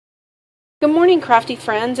Good morning, crafty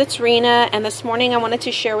friends. It's Rena, and this morning I wanted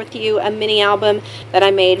to share with you a mini album that I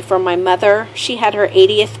made for my mother. She had her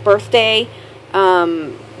 80th birthday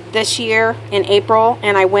this year in April,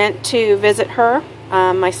 and I went to visit her.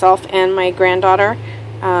 Myself and my granddaughter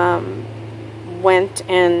went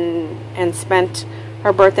and spent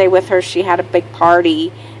her birthday with her. She had a big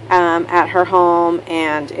party at her home,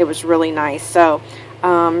 and it was really nice. So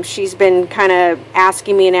she's been kind of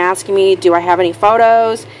asking me, do I have any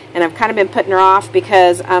photos? And I've kind of been putting her off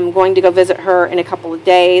because I'm going to go visit her in a couple of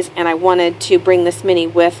days, and I wanted to bring this mini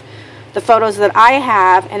with the photos that I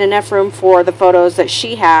have and enough room for the photos that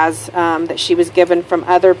she has that she was given from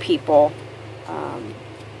other people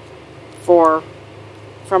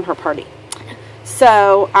from her party.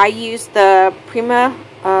 So I used the Prima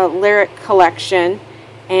lyric collection,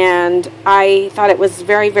 and I thought it was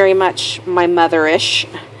very, very much my mother-ish.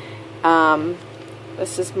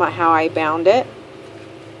 This is how I bound it.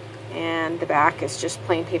 And the back is just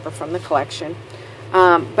plain paper from the collection.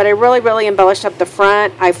 But I really embellished up the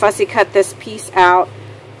front. I fussy cut this piece out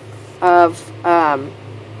of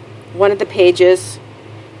one of the pages,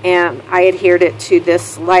 and I adhered it to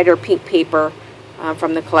this lighter pink paper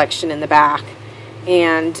from the collection in the back.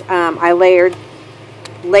 And I layered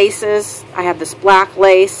laces. I have this black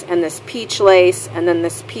lace and this peach lace, and then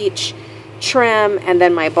this peach trim, and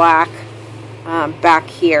then my black back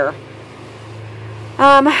here.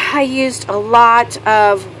 I used a lot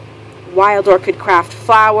of Wild Orchid Craft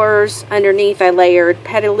flowers. Underneath I layered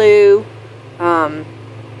petaloo, and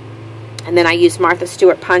then I used Martha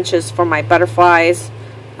Stewart punches for my butterflies,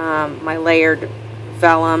 my layered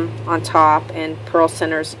vellum on top, and pearl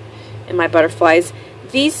centers in my butterflies.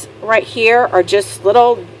 These right here are just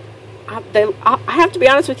little, I have to be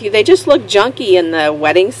honest with you, they just look junky in the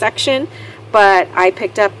wedding section, but I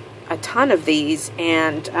picked up a ton of these,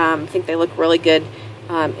 and I think they look really good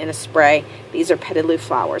in a spray. These are petaloo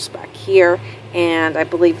flowers back here, and I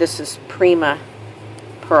believe this is Prima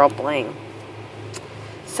Pearl Bling.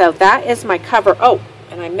 So that is my cover. Oh,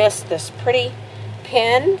 and I missed this pretty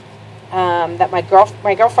pin that my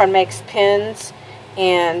girlfriend makes pins,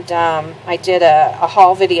 and I did a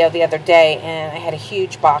haul video the other day, and I had a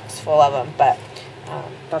huge box full of them, but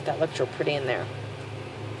thought that looked real pretty in there.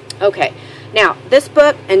 Okay, now this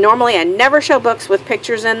book, and normally I never show books with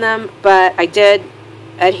pictures in them, but I did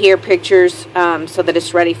adhere pictures so that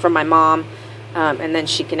it's ready for my mom, and then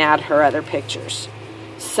she can add her other pictures.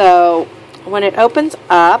 So when it opens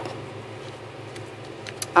up,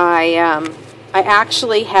 I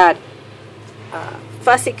actually had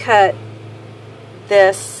fussy cut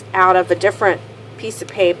this out of a different piece of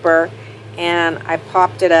paper, and I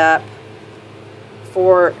popped it up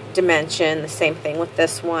for dimension, the same thing with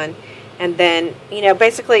this one. And then, you know,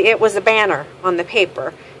 basically it was a banner on the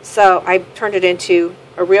paper, so I turned it into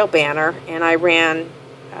a real banner, and I ran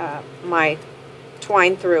my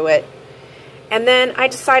twine through it. And then I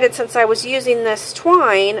decided, since I was using this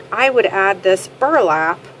twine, I would add this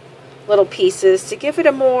burlap little pieces to give it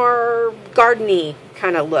a more garden-y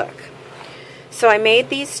kind of look. So I made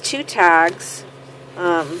these two tags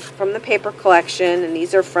from the paper collection, and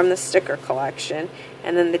these are from the sticker collection,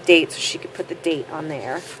 and then the date, so she could put the date on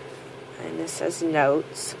there. And this says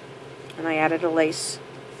notes, and I added a lace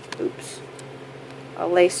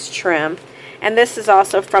trim, and this is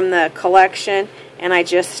also from the collection, and I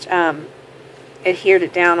just adhered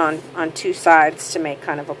it down on two sides to make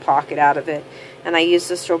kind of a pocket out of it. And I used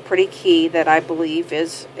this real pretty key that I believe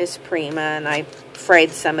is Prima, and I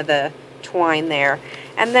frayed some of the twine there.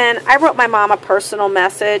 And then I wrote my mom a personal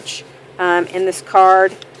message in this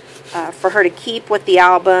card for her to keep with the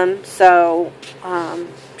album, so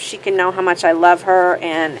she can know how much I love her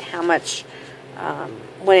and how much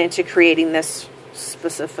went into creating this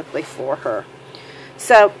specifically for her.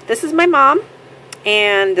 So this is my mom,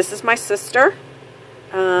 and this is my sister,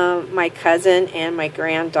 my cousin, and my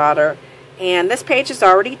granddaughter. And this page is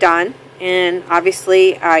already done, and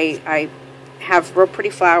obviously I have real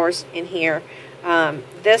pretty flowers in here.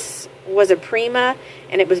 This was a Prima,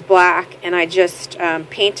 and it was black, and I just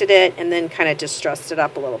painted it and then kind of distressed it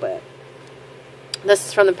up a little bit. This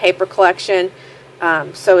is from the paper collection.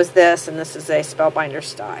 So is this, and this is a Spellbinder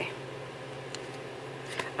Sty.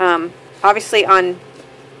 Obviously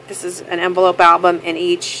this is an envelope album, and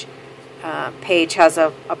each page has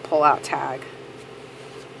a pull-out tag.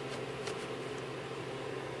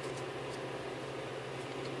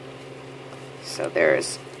 So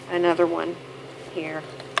there's another one here.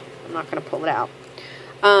 I'm not going to pull it out.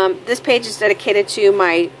 This page is dedicated to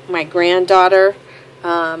my granddaughter.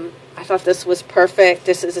 I thought this was perfect.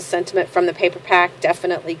 This is a sentiment from the paper pack,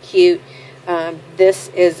 definitely cute. This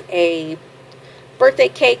is a birthday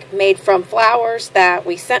cake made from flowers that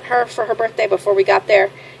we sent her for her birthday before we got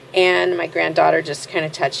there, and my granddaughter just kind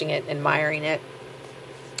of touching it, admiring it.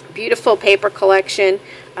 Beautiful paper collection.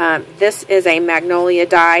 This is a magnolia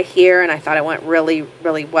die here, and I thought it went really,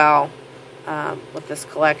 really well with this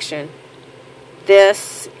collection.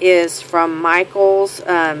 This is from Michael's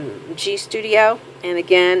G Studio, and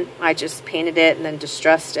again, I just painted it and then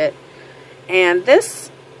distressed it. And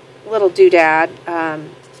this little doodad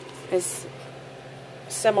is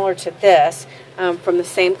similar to this from the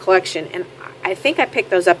same collection, and I think I picked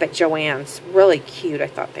those up at Joann's. Really cute. I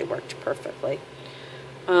thought they worked perfectly.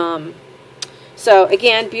 So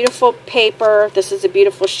again, beautiful paper. This is a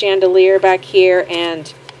beautiful chandelier back here,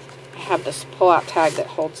 and I have this pull-out tag that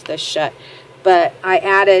holds this shut. But I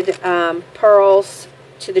added pearls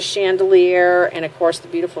to the chandelier, and of course the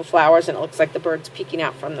beautiful flowers, and it looks like the bird's peeking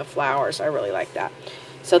out from the flowers. I really like that.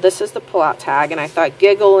 So this is the pull-out tag, and I thought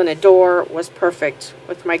Giggle and Adore was perfect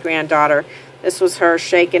with my granddaughter. This was her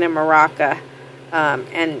shaking a maraca.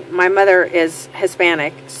 And my mother is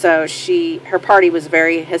Hispanic, so her party was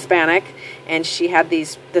very Hispanic, and she had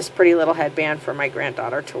this pretty little headband for my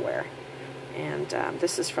granddaughter to wear. And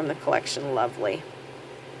this is from the collection Lovely.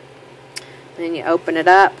 Then you open it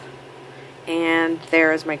up, and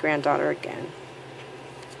there is my granddaughter again.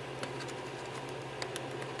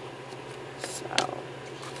 So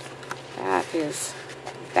that is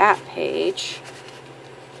that page.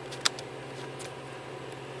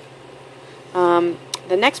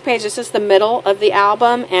 The next page, this is the middle of the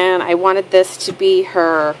album, and I wanted this to be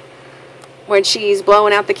her when she's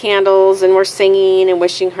blowing out the candles and we're singing and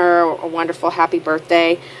wishing her a wonderful happy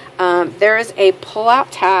birthday. There is a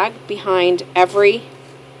pull-out tag behind every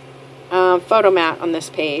photo mat on this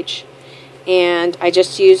page, and I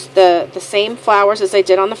just used the same flowers as I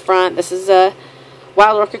did on the front. This is a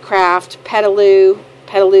Wild Orchid Craft, Petaloo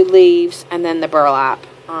leaves, and then the burlap,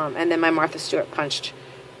 and then my Martha Stewart punched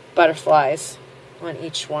butterflies on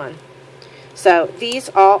each one. So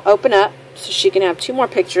these all open up so she can have 2 more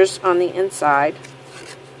pictures on the inside.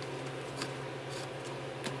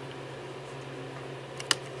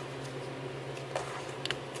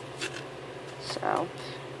 So,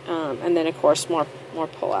 and then of course more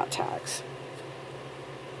pull-out tags.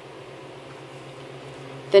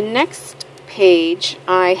 The next page,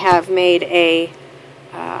 I have made a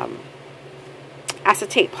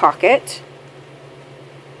acetate pocket.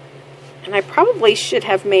 And I probably should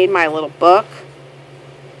have made my little book.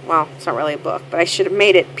 Well, it's not really a book, but I should have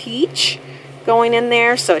made it peach going in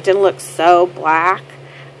there so it didn't look so black.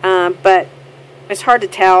 But it's hard to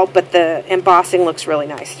tell, but the embossing looks really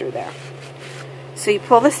nice through there. So you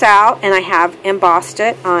pull this out, and I have embossed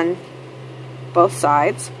it on both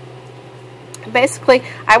sides. Basically,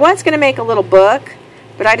 I was going to make a little book,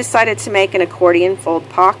 but I decided to make an accordion fold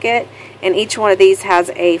pocket, and each one of these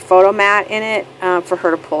has a photo mat in it for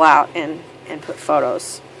her to pull out and put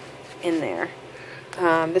photos in there.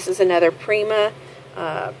 This is another Prima.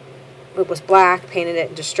 It was black, painted it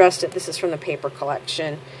and distressed it. This is from the paper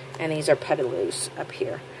collection, and these are petaloos up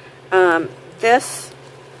here. This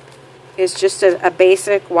is just a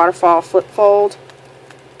basic waterfall flip fold.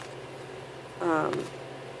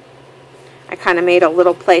 I kind of made a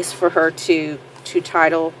little place for her to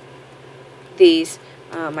title these,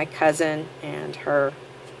 my cousin and her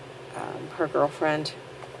girlfriend.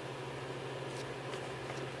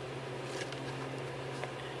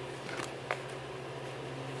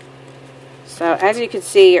 So as you can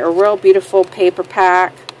see, a real beautiful paper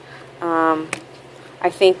pack. I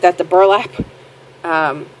think that the burlap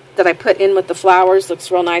that I put in with the flowers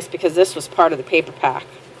looks real nice because this was part of the paper pack,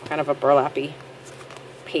 kind of a burlappy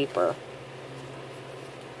paper.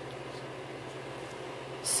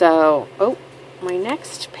 So, oh, my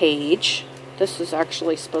next page, this is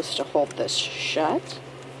actually supposed to hold this shut.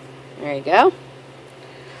 There you go.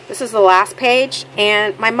 This is the last page,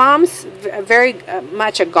 and my mom's very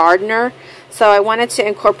much a gardener, so I wanted to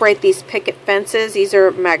incorporate these picket fences. These are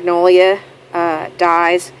magnolia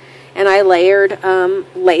dies, and I layered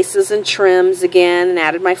laces and trims again, and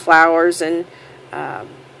added my flowers and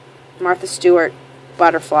Martha Stewart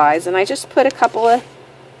butterflies, and I just put a couple of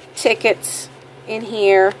tickets in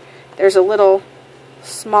here. There's a little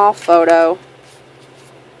small photo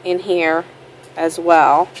in here as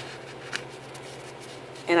well,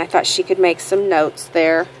 and I thought she could make some notes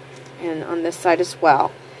there and on this side as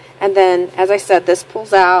well. And then, as I said, this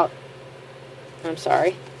pulls out. I'm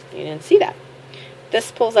sorry, you didn't see that.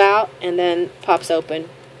 This pulls out and then pops open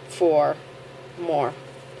for more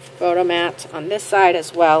photo mats on this side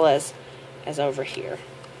as well as over here.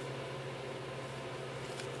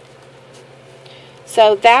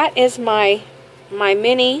 So that is my my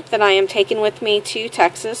mini that I am taking with me to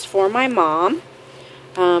Texas for my mom.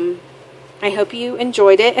 I hope you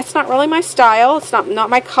enjoyed it. It's not really my style. It's not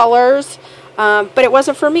my colors, but it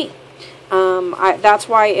wasn't for me. That's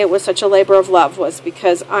why it was such a labor of love, was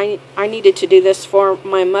because I needed to do this for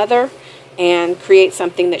my mother and create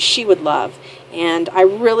something that she would love. And I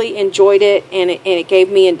really enjoyed it, and it gave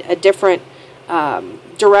me a different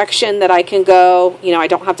direction that I can go. You know, I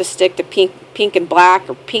don't have to stick to pink and black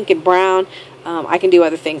or pink and brown. I can do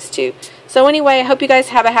other things too. So anyway, I hope you guys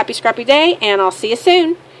have a happy, scrappy day, and I'll see you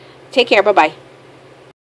soon. Take care. Bye-bye.